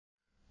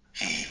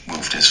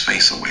shoved his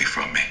face away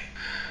from me.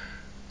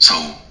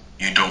 "So,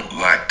 you don't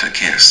like to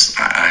kiss,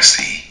 I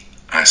see,"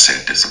 I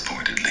said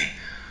disappointedly.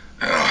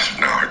 "Oh,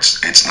 no,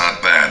 it's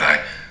not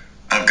that.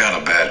 I've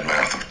got a bad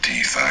mouth of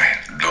teeth. I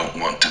don't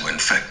want to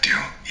infect you,"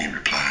 he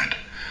replied.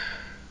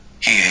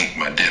 He ate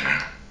my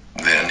dinner.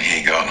 Then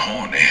he got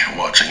horny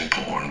watching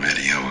porn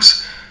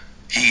videos.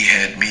 He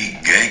had me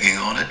gagging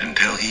on it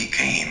until he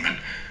came, and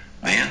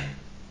then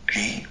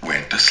he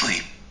went to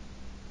sleep.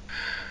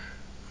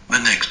 The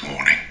next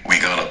morning, we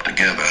got up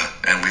together,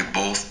 and we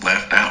both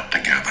left out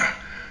together.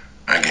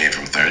 I gave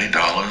him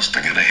 $30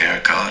 to get a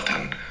haircut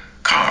and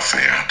car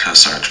fare to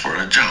search for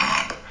a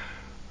job.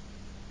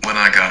 When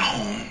I got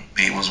home,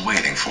 he was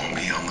waiting for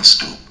me on the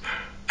stoop.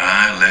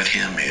 I let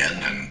him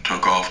in and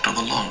took off to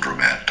the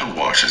laundromat to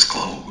wash his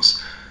clothes.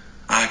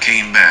 I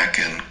came back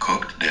and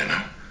cooked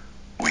dinner.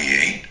 We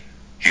ate.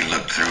 He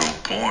looked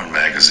through porn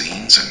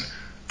magazines, and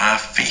I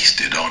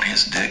feasted on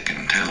his dick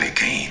until he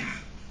came.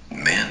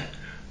 Then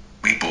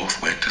we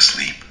both went to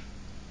sleep.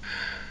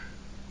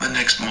 The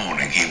next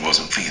morning, he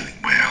wasn't feeling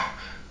well.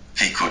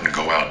 He couldn't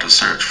go out to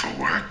search for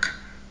work.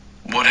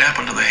 "What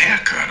happened to the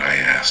haircut?" I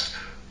asked.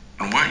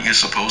 "And weren't you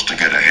supposed to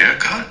get a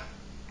haircut?"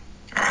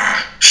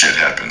 Shit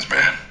happens,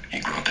 man," he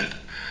grunted.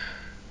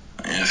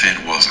 If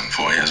it wasn't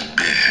for his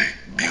big,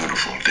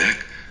 beautiful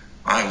dick,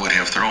 I would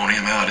have thrown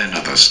him out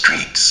into the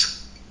streets.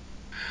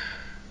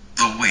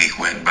 The week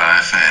went by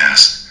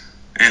fast.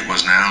 It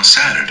was now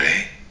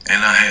Saturday,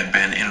 and I had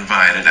been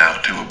invited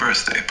out to a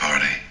birthday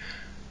party.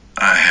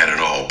 I had it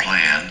all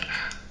planned.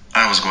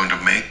 I was going to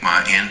make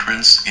my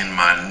entrance in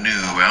my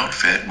new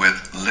outfit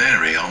with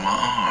Larry on my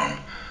arm.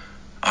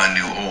 I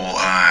knew all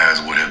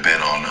eyes would have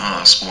been on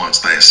us once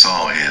they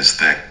saw his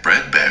thick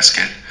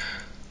breadbasket.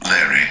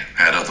 Larry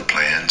had other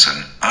plans,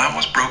 and I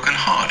was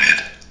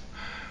broken-hearted.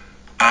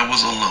 I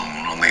was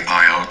alone on the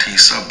IRT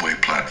subway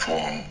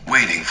platform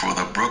waiting for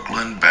the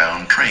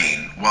Brooklyn-bound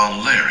train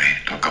while Larry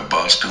took a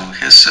bus to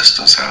his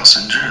sister's house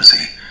in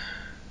Jersey.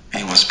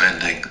 He was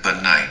spending the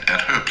night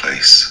at her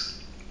place.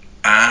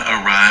 I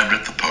arrived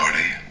at the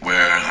party,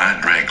 where I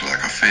drank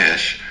like a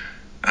fish.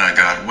 I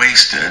got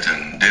wasted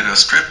and did a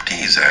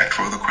striptease act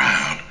for the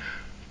crowd.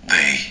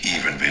 They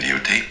even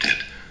videotaped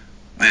it.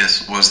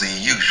 This was the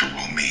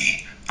usual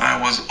me. I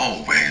was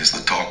always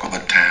the talk of the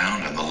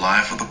town and the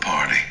life of the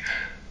party.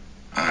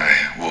 I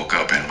woke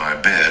up in my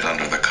bed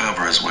under the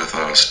covers with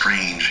a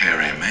strange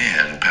hairy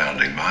man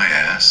pounding my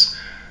ass.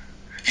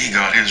 He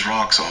got his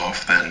rocks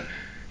off, then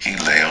he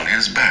lay on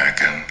his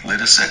back and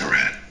lit a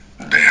cigarette.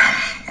 "Damn,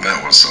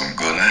 that was some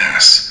good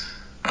ass.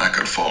 I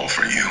could fall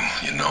for you,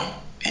 you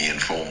know," he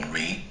informed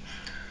me.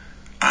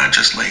 I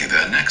just lay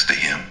there next to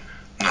him,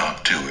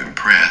 not too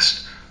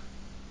impressed.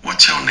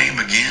 "What's your name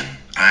again?"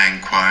 I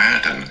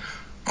inquired, and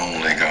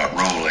only got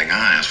rolling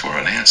eyes for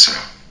an answer.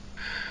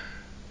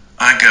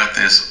 I got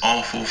this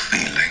awful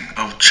feeling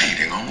of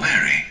cheating on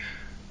Larry.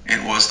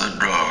 It was the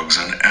drugs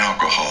and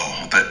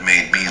alcohol that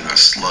made me the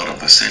slut of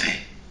the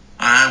city.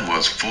 I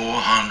was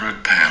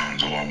 400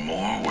 pounds or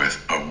more with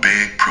a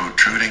big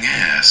protruding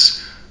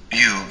ass.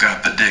 You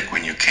got the dick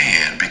when you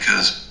can,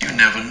 because you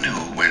never knew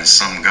when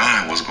some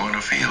guy was going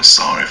to feel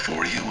sorry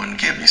for you and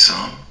give you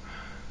some.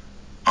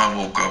 I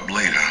woke up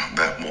later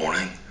that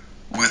morning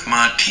with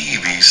my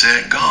TV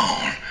set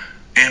gone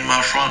and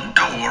my front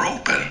door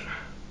open.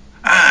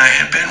 I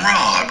had been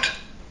robbed.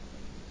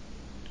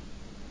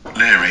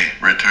 Larry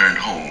returned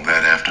home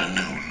that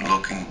afternoon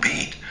looking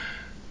beat.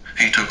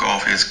 He took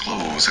off his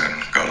clothes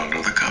and got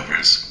under the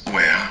covers,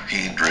 where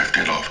he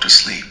drifted off to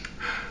sleep.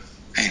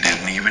 He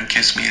didn't even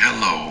kiss me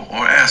hello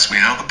or ask me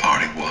how the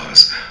party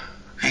was.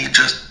 He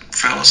just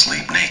fell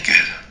asleep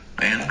naked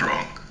and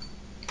drunk.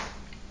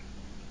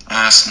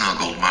 I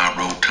snuggled my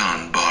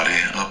rotund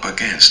body up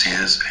against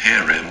his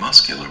hairy,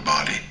 muscular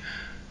body.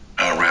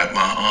 I wrapped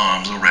my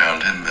arms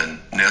around him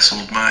and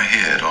nestled my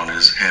head on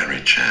his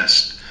hairy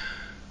chest.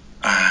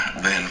 I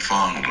then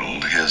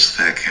fondled his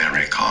thick,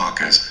 hairy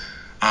cock as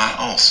I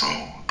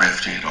also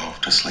drifted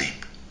off to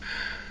sleep.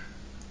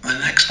 The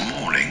next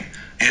morning,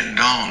 it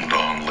dawned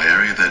on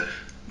Larry that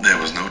there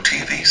was no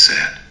TV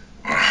set.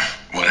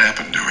 "What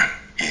happened to it?"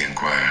 he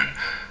inquired.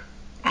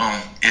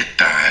 "Oh, it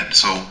died,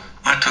 so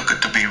I took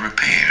it to be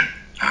repaired,"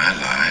 I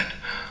lied.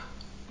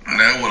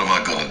 "Now what am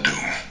I gonna do?"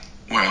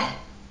 "Well,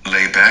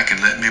 lay back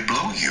and let me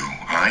blow you,"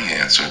 I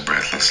answered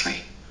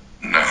breathlessly.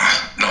 "Nah,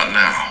 not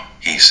now,"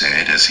 he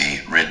said as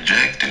he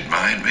rejected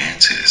my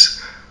advances.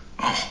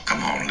 "Oh,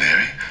 come on,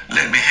 Larry,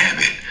 let me have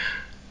it.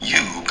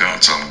 You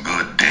got some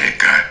good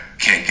dick. I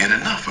can't get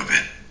enough of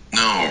it."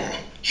 "No,"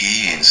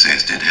 he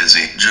insisted as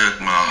he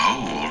jerked my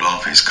hold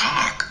off his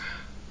cock.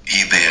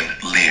 He then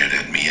leered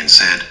at me and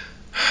said,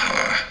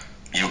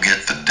 "You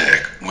get the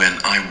dick when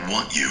I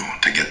want you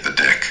to get the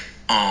dick."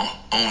 Oh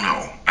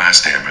no," I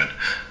stammered.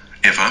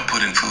 "If I'm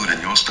putting food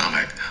in your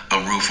stomach, a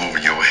roof over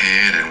your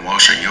head, and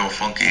washing your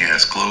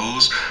funky-ass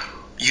clothes,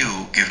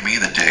 you give me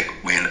the dick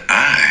when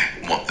I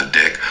want the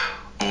dick,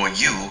 or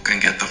you can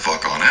get the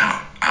fuck on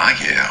out," I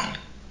yelled.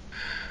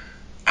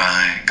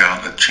 I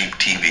got a cheap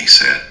TV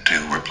set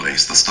to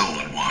replace the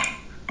stolen one.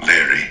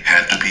 Larry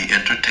had to be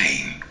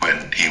entertained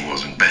when he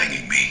wasn't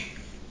banging me.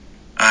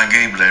 I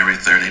gave Larry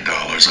 $30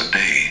 a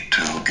day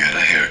to get a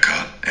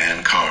haircut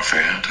and car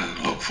fare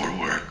to look for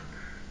work.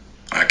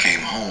 I came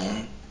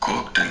home,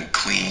 cooked and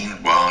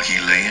cleaned while he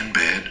lay in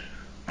bed,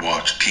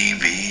 watched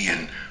TV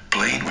and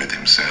played with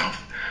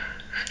himself.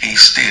 He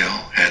still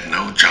had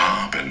no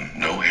job and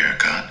no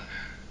haircut.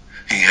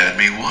 He had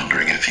me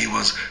wondering if he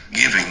was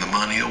giving the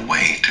money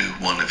away to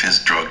one of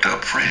his drugged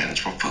up friends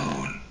for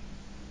food.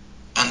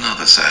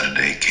 Another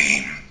Saturday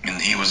came,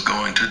 and he was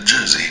going to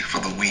Jersey for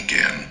the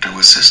weekend to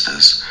his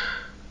sister's.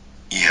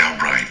 Yeah,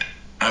 right.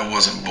 I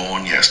wasn't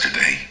born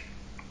yesterday.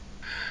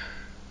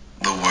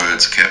 The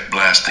words kept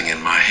blasting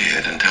in my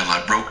head until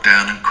I broke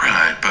down and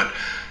cried, but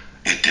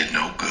it did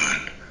no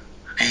good.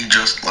 He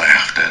just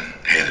laughed and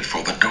headed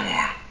for the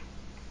door.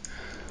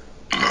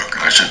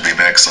 Look, I should be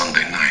back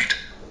Sunday night.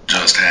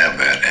 Just have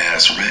that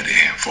ass ready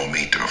for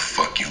me to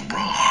fuck you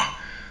raw.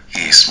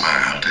 He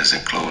smiled as he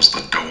closed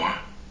the door.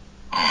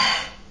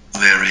 Oh,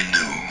 Larry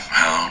knew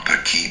how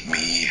to keep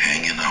me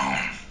hanging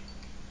on.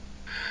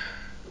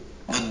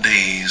 The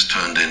days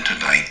turned into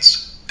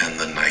nights, and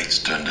the nights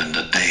turned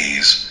into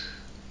days.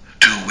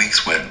 2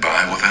 weeks went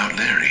by without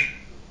Larry.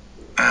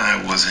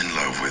 I was in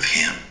love with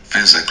him,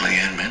 physically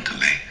and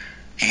mentally.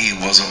 He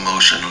was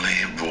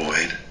emotionally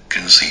void,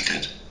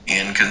 conceited,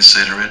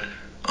 inconsiderate,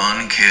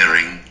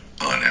 uncaring,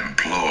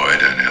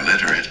 unemployed, and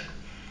illiterate.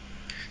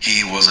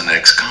 He was an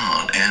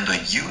ex-con and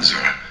a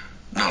user,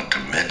 not to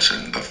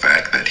mention the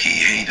fact that he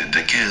hated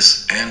to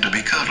kiss and to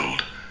be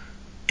cuddled.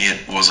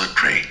 It was a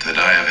trait that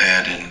I have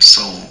had in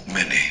so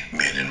many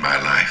men in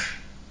my life.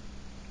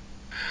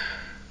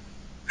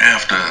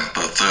 After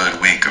the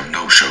third week of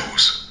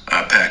no-shows,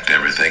 I packed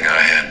everything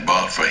I had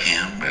bought for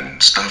him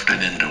and stuffed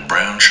it into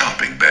brown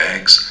shopping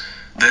bags.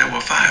 There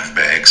were 5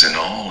 bags in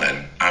all,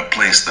 and I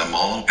placed them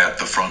all at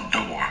the front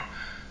door.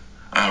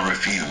 I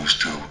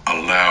refused to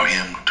allow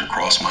him to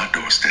cross my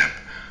doorstep.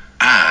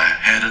 I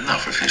had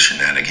enough of his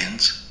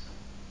shenanigans.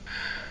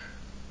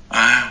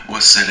 I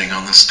was sitting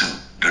on the stoop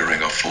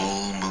during a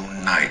full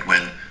moon night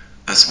when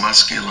this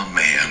muscular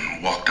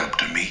man walked up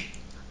to me.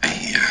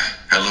 Hey,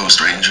 hello,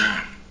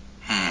 stranger.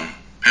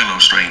 Hello,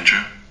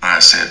 stranger, I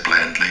said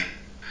blandly.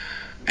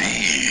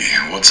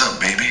 Hey, what's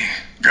up, baby?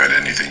 Got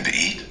anything to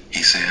eat?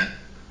 He said.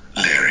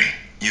 Larry,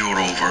 you're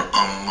over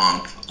a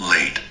month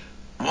late.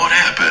 What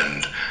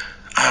happened?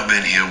 I've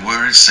been here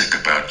worried sick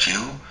about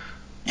you.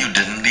 You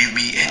didn't leave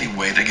me any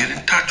way to get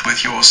in touch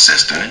with your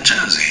sister in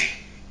Jersey.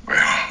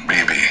 Well,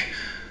 baby,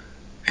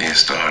 he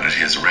started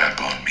his rap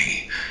on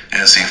me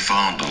as he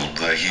fondled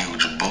the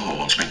huge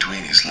bulge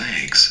between his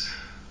legs.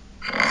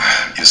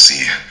 You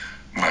see,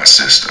 my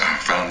sister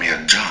found me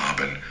a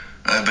job, and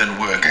I've been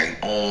working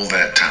all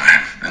that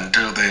time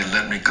until they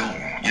let me go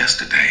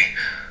yesterday.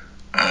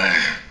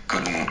 I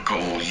couldn't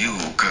call you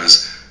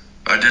because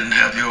I didn't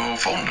have your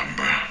phone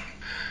number.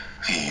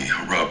 He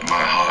rubbed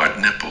my hard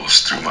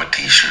nipples through my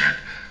t-shirt.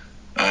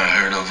 I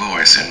heard a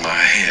voice in my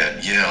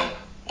head yell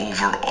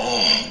over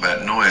all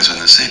that noise in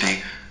the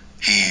city,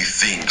 "He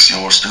thinks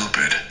you're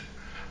stupid."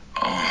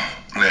 Oh,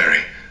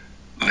 Larry,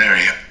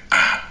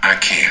 I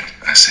can't,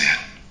 I said.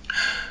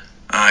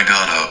 I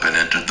got up and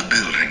entered the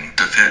building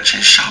to fetch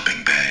his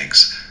shopping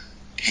bags.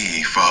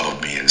 He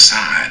followed me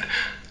inside.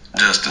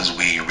 Just as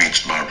we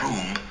reached my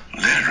room,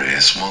 Larry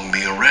swung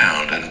me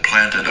around and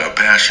planted a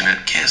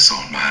passionate kiss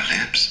on my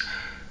lips.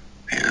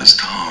 His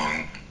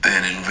tongue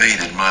then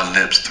invaded my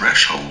lips'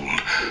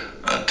 threshold,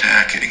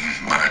 attacking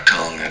my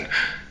tongue and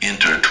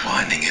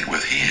intertwining it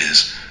with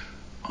his.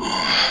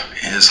 Oh,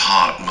 his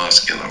hot,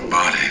 muscular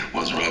body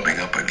was rubbing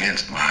up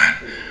against mine.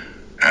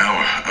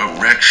 Our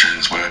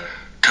erections were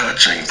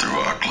touching through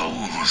our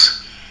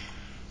clothes.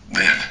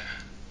 Then,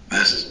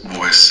 this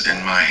voice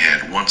in my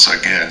head once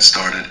again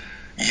started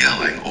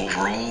yelling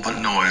over all the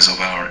noise of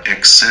our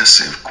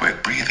excessive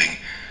quick breathing.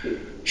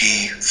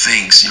 "He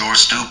thinks you're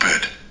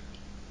stupid."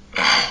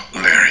 Oh,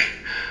 Larry,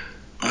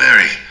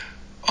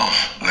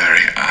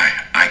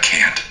 I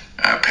can't,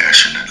 I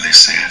passionately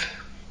said.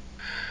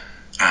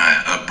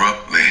 I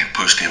abruptly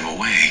pushed him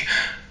away.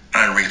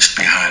 I reached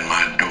behind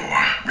my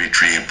door,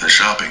 retrieved the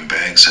shopping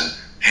bags, and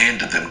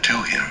handed them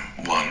to him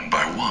one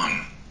by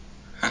one.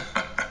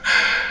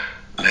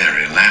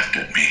 Larry laughed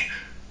at me.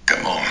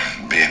 "Come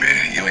on,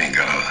 baby, you ain't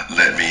gonna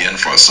let me in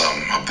for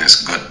some of this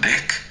good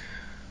dick."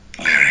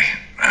 "Larry,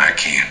 I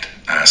can't,"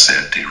 I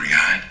said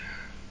teary-eyed.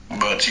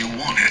 "But you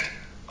want it.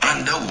 I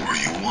know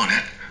you want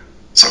it.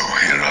 So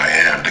here I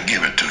am to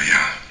give it to you."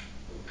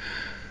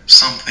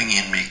 Something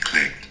in me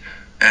clicked,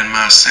 and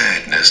my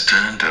sadness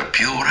turned to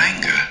pure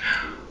anger.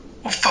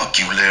 "Well, fuck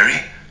you,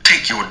 Larry.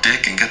 Take your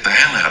dick and get the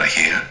hell out of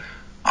here.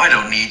 I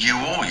don't need you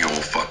or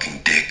your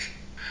fucking dick."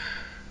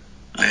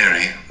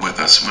 Larry, with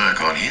a smirk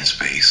on his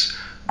face,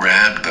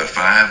 grabbed the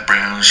 5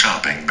 brown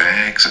shopping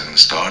bags and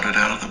started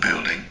out of the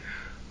building.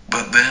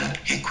 But then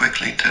he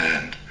quickly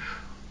turned.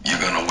 "You're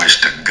gonna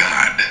wish to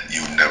God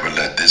you never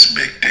let this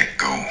big dick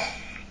go."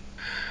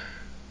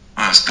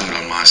 I stood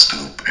on my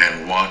stoop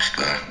and watched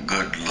the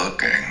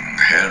good-looking,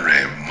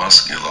 hairy,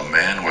 muscular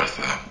man with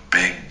a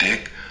big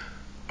dick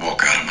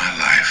walk out of my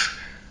life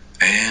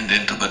and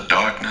into the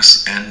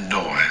darkness and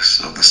noise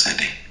of the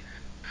city.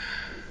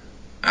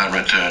 I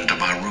returned to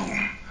my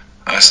room.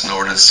 I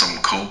snorted some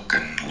coke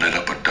and lit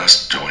up a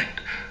dust joint.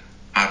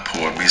 I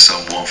poured me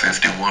some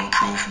 151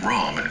 proof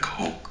rum and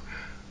coke.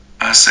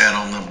 I sat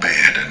on the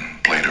bed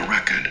and played a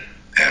record,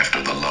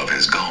 After the Love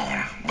Is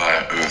Gone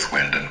by Earth,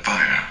 Wind and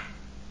Fire.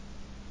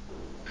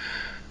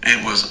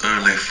 It was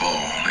early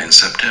fall in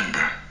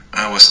September.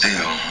 I was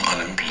still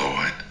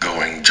unemployed,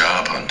 going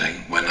job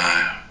hunting when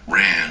I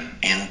ran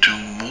into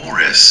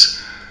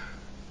Morris.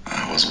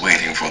 I was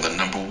waiting for the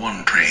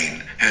 #1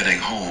 train heading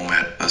home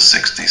at the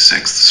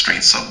 66th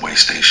Street subway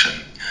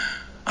station.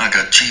 I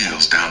got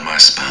chills down my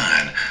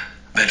spine,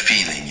 that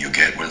feeling you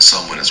get when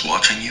someone is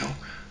watching you.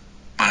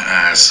 My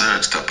eyes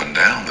searched up and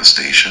down the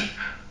station.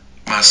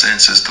 My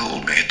senses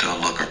told me to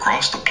look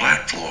across the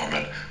platform,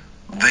 and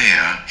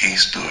there he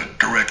stood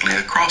directly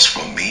across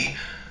from me,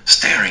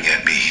 staring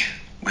at me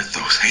with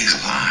those hazel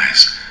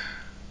eyes.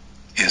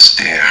 His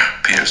stare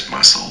pierced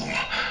my soul.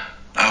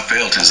 I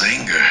felt his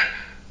anger.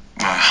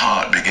 My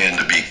heart began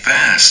to beat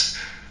fast,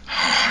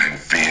 and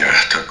fear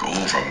took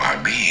over my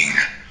being.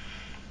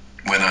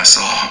 When I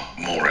saw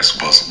Morris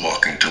was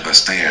walking to the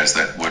stairs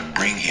that would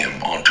bring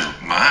him onto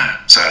my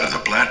side of the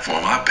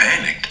platform, I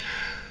panicked.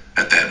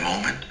 At that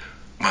moment,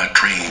 my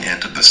train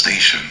entered the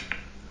station.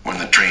 When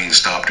the train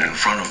stopped in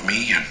front of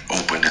me and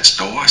opened its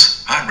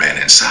doors, I ran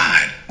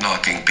inside,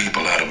 knocking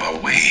people out of my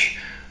way.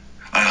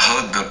 I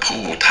hugged the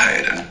pole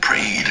tight and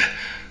prayed.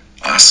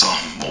 I saw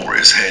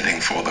Morris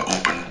heading for the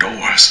open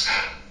doors.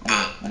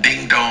 The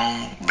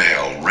ding-dong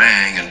bell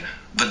rang and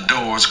the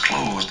doors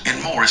closed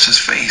in Morris's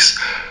face.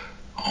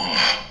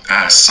 Oh,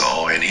 I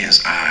saw in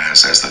his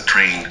eyes as the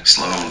train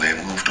slowly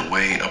moved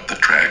away up the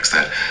tracks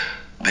that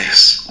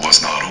this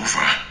was not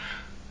over.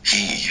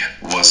 He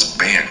was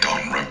bent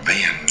on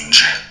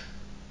revenge.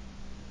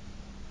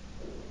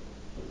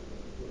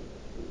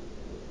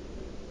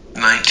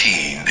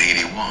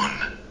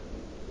 1981.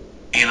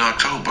 In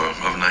October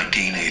of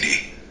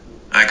 1980,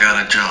 I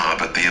got a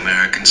job at the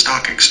American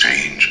Stock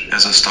Exchange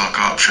as a stock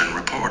option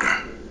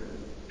reporter.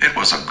 It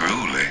was a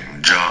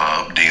grueling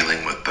job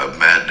dealing with the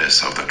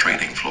madness of the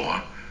trading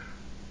floor.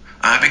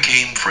 I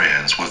became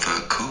friends with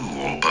a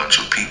cool bunch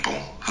of people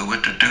who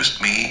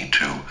introduced me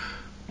to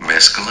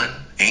mescaline,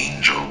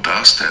 angel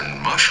dust,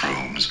 and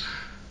mushrooms.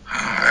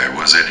 I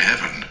was in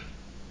heaven.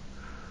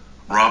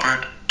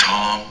 Robert,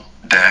 Tom,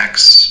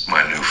 Dax,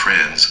 my new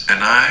friends,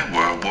 and I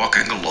were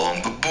walking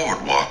along the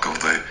boardwalk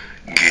of the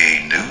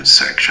gay nude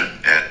section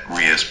at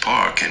Rias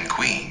Park in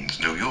Queens,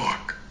 New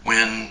York,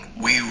 when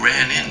we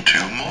ran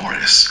into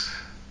Morris.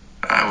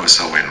 I was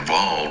so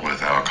involved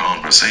with our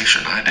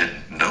conversation I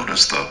didn't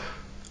notice the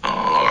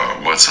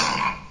what's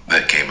up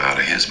that came out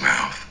of his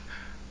mouth.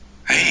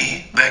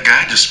 Hey, that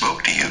guy just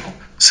spoke to you,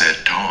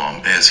 said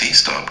Tom as he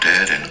stopped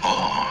dead in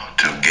awe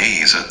to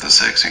gaze at the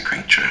sexy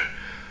creature.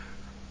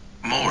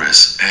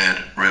 Morris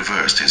had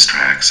reversed his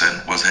tracks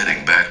and was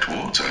heading back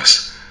towards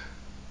us.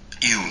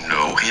 You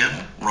know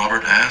him?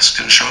 Robert asked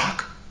in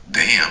shock.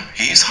 Damn,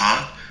 he's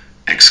hot,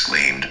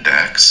 exclaimed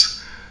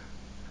Dax.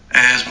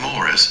 As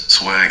Morris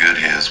swaggered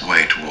his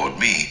way toward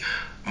me,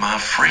 my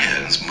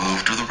friends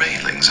moved to the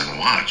railings and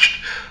watched.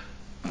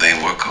 They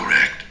were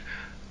correct.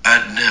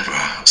 I'd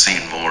never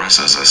seen Morris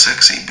as a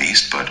sexy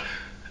beast, but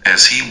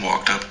as he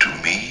walked up to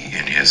me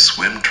in his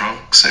swim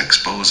trunks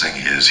exposing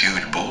his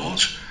huge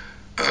bulge,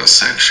 a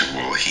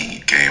sexual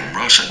heat came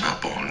rushing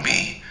up on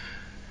me.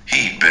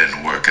 He'd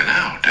been working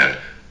out and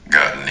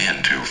gotten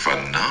into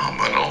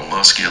phenomenal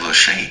muscular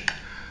shape.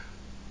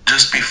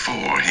 Just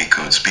before he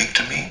could speak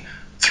to me,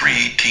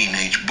 3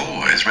 teenage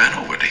boys ran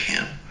over to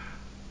him.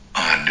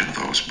 I knew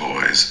those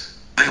boys.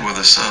 They were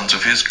the sons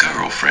of his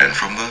girlfriend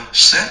from the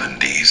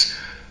 70s.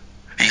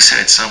 He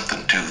said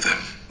something to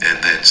them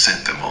and then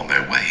sent them on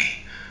their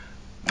way.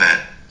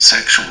 That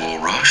sexual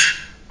rush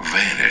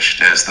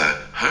vanished as the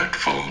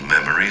hurtful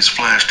memories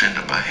flashed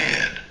into my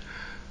head.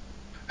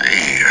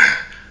 Hey,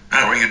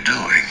 how are you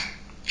doing?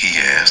 He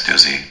asked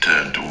as he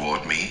turned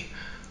toward me.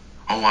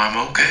 Oh,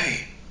 I'm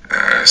okay.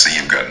 I see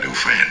you've got new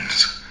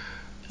friends.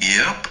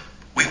 Yep,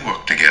 we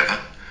work together.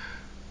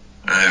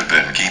 I've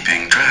been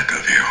keeping track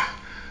of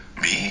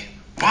you. Me?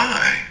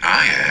 Why?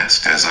 I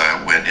asked as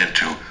I went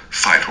into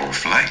fight or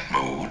flight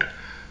mode.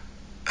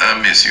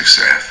 I miss you,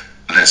 Seth.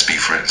 Let's be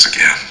friends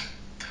again.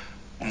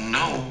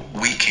 No,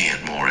 we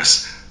can't,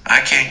 Morris.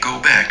 I can't go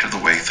back to the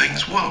way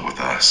things were with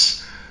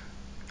us.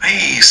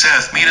 Hey,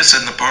 Seth, meet us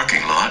in the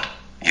parking lot,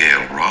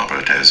 yelled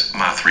Robert as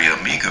my 3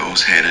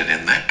 amigos headed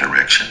in that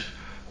direction.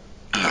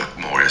 Look,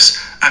 Morris,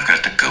 I've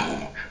got to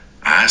go,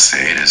 I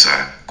said as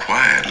I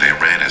quietly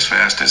ran as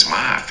fast as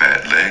my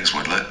fat legs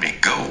would let me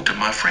go to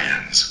my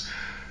friends.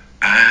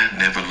 I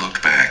never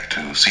looked back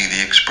to see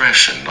the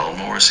expression on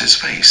Morris's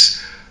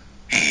face.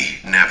 He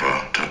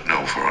never took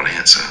no for an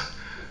answer.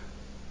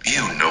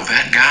 You know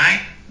that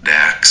guy?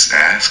 Dax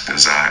asked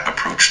as I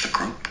approached the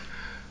group.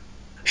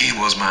 He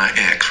was my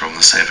ex from the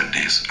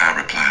 70s, I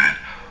replied.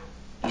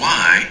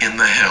 Why in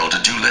the hell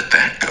did you let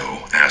that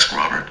go? Asked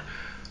Robert.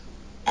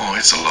 Oh,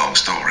 it's a long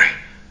story.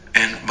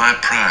 and my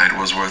pride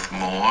was worth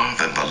more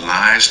than the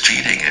lies,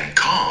 cheating, and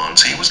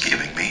cons he was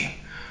giving me.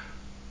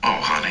 Oh,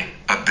 honey,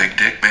 a big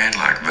dick man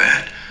like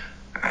that?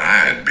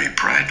 I'd be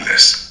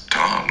prideless,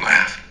 Tom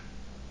laughed.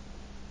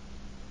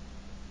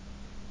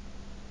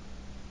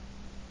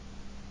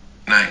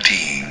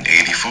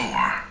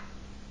 1984.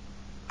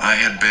 I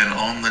had been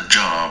on the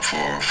job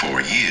for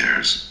 4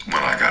 years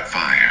when I got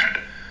fired.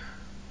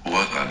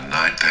 What a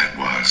night that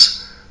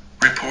was.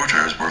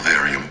 Reporters were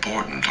very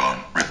important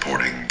on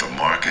reporting the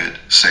market,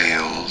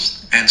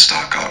 sales, and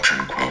stock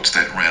option quotes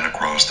that ran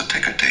across the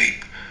ticker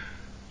tape.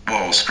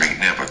 Wall Street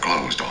never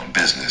closed on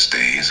business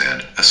days,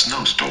 and a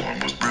snowstorm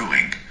was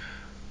brewing.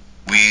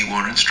 We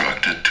were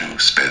instructed to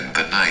spend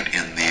the night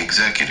in the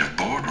executive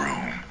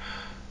boardroom.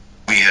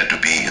 We had to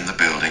be in the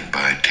building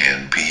by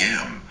 10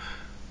 p.m.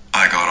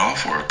 I got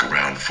off work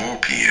around 4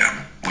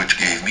 p.m., which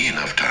gave me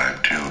enough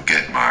time to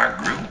get my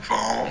groove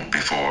on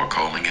before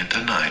calling it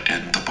a night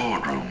in the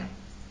boardroom.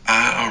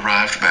 I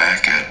arrived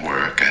back at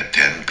work at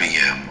 10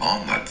 p.m.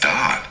 on the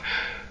dot.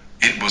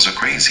 It was a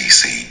crazy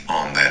scene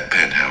on that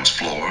penthouse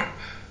floor.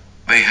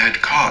 They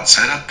had cots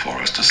set up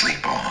for us to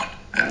sleep on,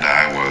 and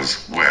I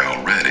was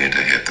well ready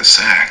to hit the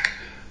sack.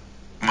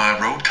 My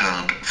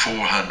rotund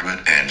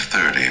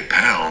 430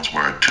 pounds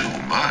were too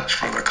much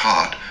for the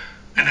cot,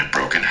 and it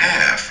broke in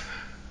half,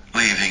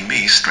 leaving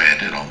me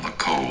stranded on the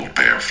cold,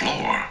 bare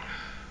floor.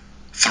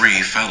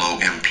 3 fellow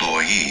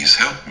employees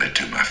helped me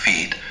to my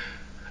feet.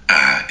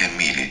 I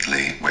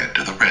immediately went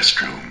to the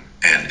restroom,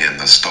 and in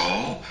the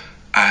stall,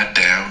 I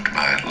downed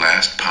my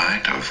last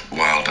pint of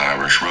wild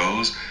Irish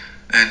rose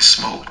and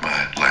smoked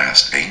my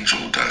last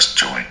angel dust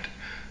joint.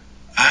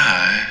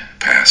 I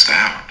passed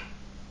out.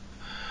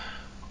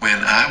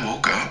 When I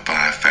woke up,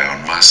 I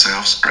found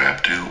myself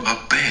strapped to a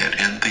bed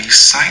in the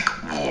psych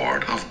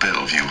ward of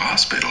Bellevue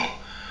Hospital.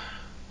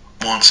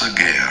 Once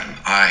again,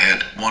 I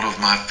had one of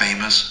my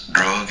famous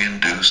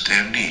drug-induced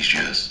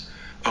amnesias.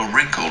 A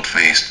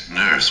wrinkled-faced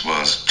nurse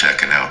was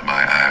checking out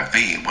my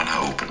IV when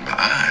I opened my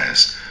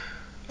eyes.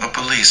 A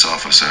police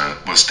officer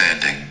was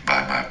standing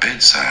by my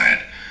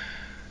bedside.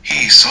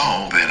 He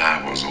saw that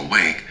I was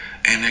awake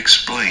and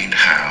explained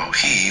how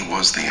he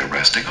was the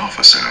arresting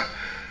officer.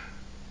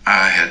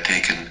 I had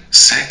taken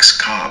 6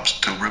 cops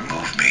to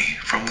remove me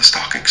from the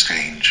stock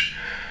exchange.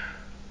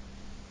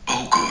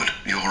 "Oh, good,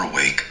 you're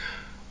awake.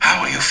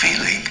 How are you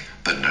feeling?"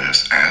 the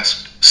nurse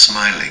asked,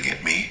 smiling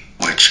at me,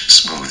 which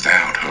smoothed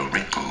out her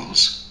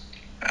wrinkles.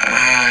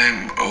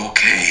 "I'm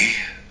okay,"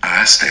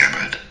 I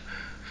stammered.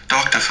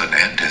 "Dr.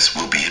 Fernandez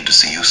will be in to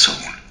see you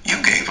soon.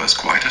 You gave us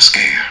quite a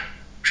scare,"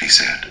 she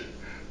said.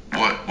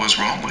 "What was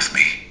wrong with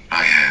me?"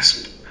 I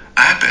asked.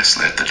 "I best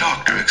let the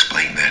doctor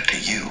explain that to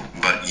you,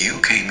 but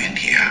you came in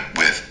here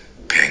with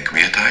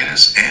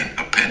pancreatitis and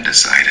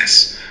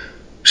appendicitis."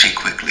 She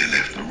quickly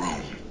left the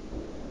room.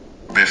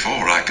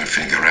 Before I could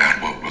figure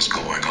out what was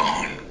going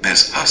on,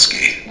 this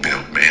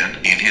husky-built man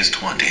in his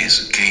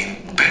 20s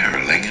came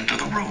barreling into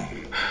the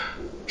room.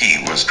 He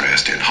was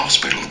dressed in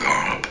hospital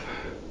garb.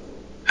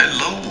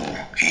 "Hello,"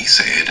 he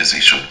said as he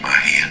shook my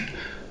hand.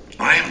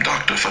 "I am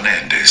Dr.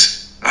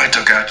 Fernandez. I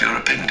took out your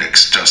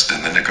appendix just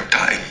in the nick of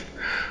time.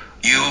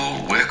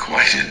 You were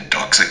quite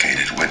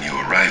intoxicated when you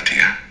arrived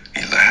here,"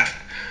 he laughed.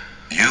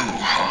 "You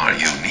are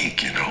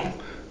unique, you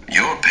know.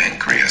 Your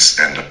pancreas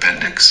and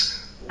appendix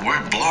were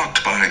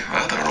blocked by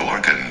other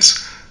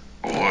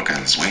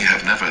organs we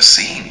have never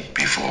seen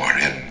before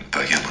in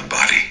the human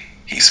body,"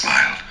 he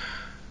smiled.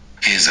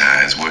 His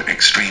eyes were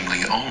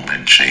extremely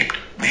almond-shaped,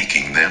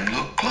 making them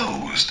look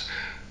closed.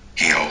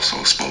 He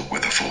also spoke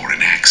with a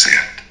foreign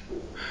accent.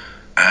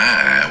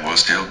 I was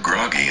still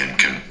groggy and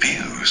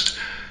confused,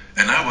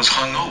 and I was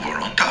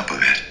hungover on top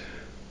of it.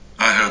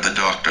 I heard the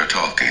doctor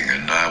talking,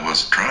 and I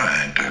was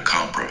trying to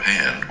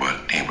comprehend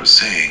what he was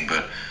saying,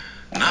 but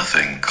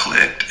nothing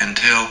clicked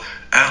until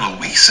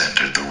Alois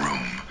entered the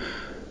room.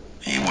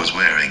 He was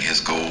wearing his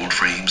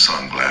gold-framed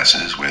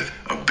sunglasses with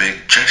a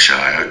big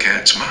Cheshire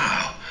cat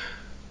smile.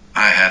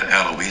 I had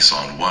Alois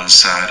on one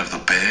side of the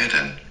bed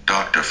and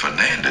Dr.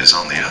 Fernandez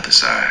on the other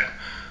side.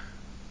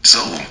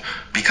 "So,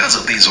 because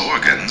of these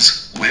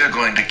organs, we're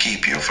going to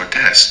keep you for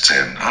tests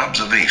and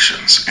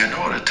observations in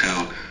order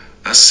to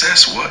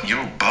assess what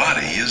your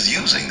body is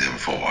using them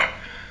for.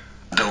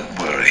 Don't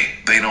worry,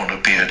 they don't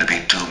appear to be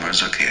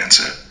tumors or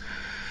cancer.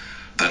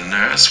 The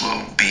nurse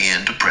will be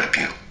in to prep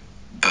you."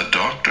 The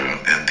doctor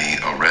and the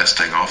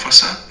arresting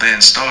officer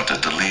then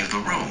started to leave the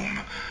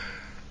room.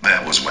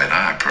 That was when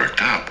I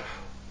perked up.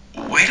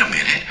 "Wait a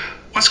minute,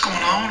 what's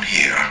going on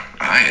here?"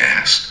 I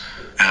asked.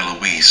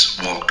 Alois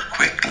walked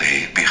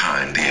quickly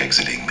behind the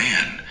exiting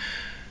men.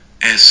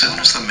 As soon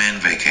as the men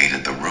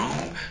vacated the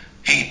room,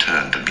 he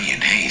turned to me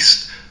in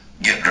haste.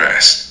 "Get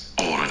dressed,"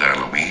 ordered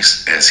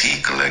Alois as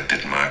he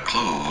collected my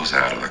clothes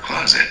out of the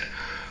closet.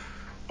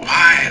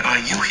 "Why are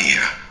you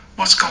here?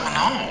 What's going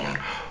on?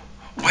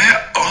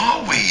 Where are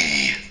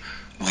we?"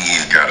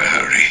 "We've gotta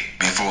hurry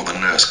before the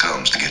nurse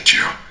comes to get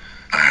you.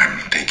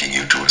 I'm taking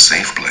you to a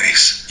safe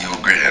place, your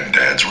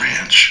granddad's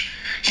ranch,"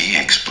 he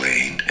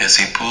explained as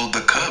he pulled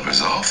the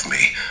covers off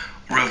me,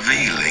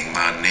 revealing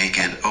my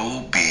naked,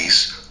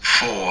 obese,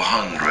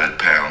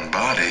 400-pound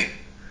body.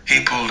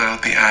 He pulled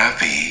out the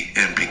IV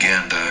and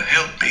began to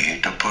help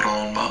me to put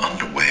on my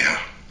underwear.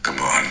 Come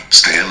on,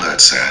 stay alert,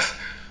 Seth.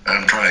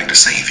 I'm trying to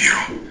save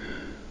you.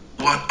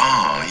 What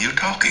are you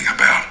talking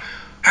about?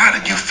 How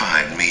did you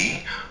find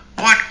me?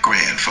 What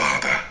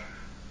grandfather?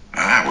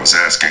 I was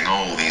asking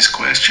all these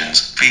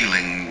questions,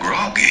 feeling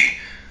groggy.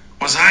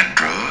 Was I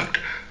drugged?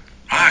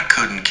 I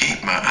couldn't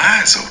keep my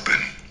eyes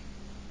open.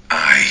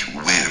 I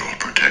will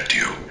protect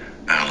you,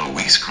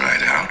 Eloise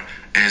cried out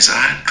as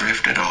I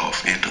drifted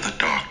off into the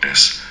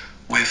darkness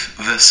with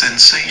the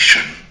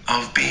sensation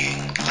of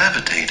being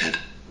levitated.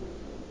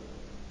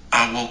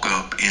 I woke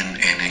up in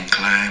an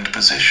inclined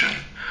position,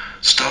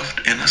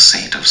 stuffed in a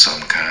seat of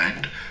some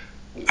kind.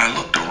 I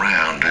looked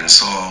around and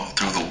saw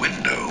through the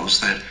windows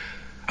that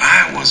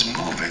I was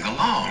moving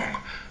along.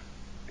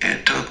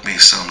 It took me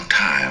some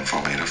time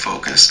for me to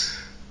focus,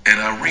 and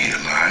I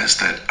realized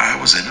that I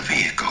was in a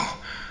vehicle.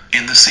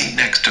 In the seat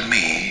next to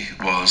me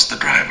was the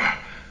driver.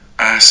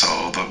 I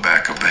saw the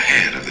back of the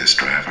head of this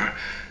driver,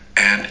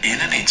 and in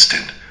an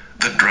instant,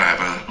 the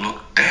driver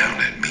looked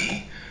down at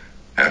me.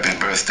 Happy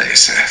birthday,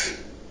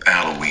 Seth,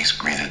 Alois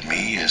greeted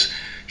me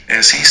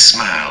as he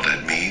smiled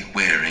at me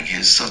wearing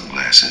his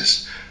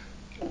sunglasses.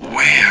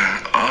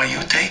 Where are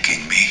you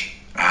taking me?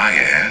 I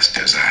asked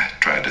as I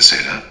tried to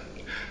sit up.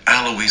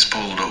 Alois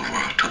pulled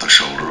over to the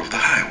shoulder of the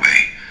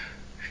highway.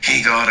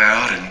 He got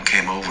out and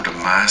came over to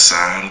my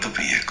side of the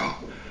vehicle.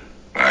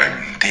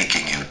 I'm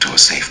taking you to a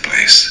safe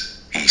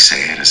place, he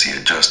said as he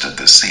adjusted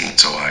the seat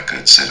so I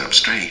could sit up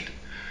straight.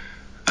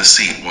 The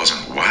seat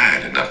wasn't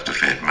wide enough to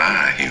fit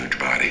my huge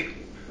body.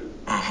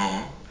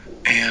 Uh-huh.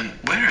 And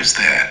where is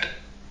that?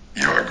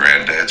 Your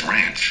granddad's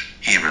ranch,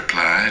 he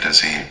replied as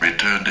he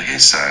returned to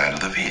his side of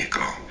the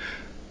vehicle.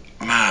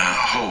 My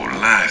whole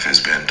life has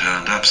been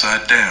turned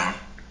upside down,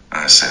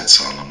 I said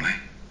solemnly.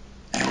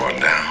 You are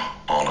now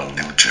on a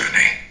new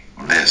journey.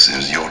 This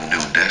is your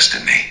new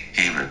destiny,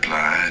 he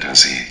replied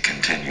as he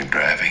continued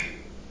driving.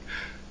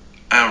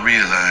 I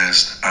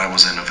realized I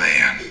was in a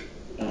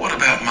van. What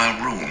about my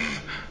room,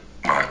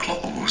 my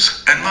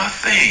clothes, and my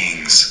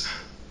things?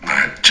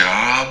 My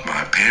job,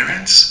 my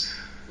parents?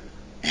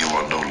 You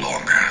are no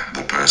longer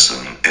the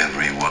person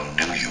everyone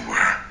knew you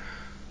were.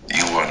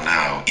 You are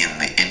now in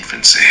the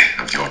infancy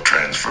of your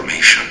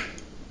transformation.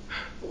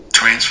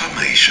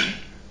 Transformation?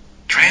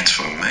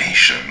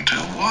 Transformation to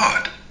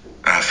what?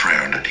 I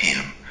frowned at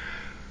him.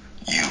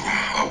 You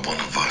are one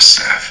of us,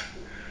 Seth.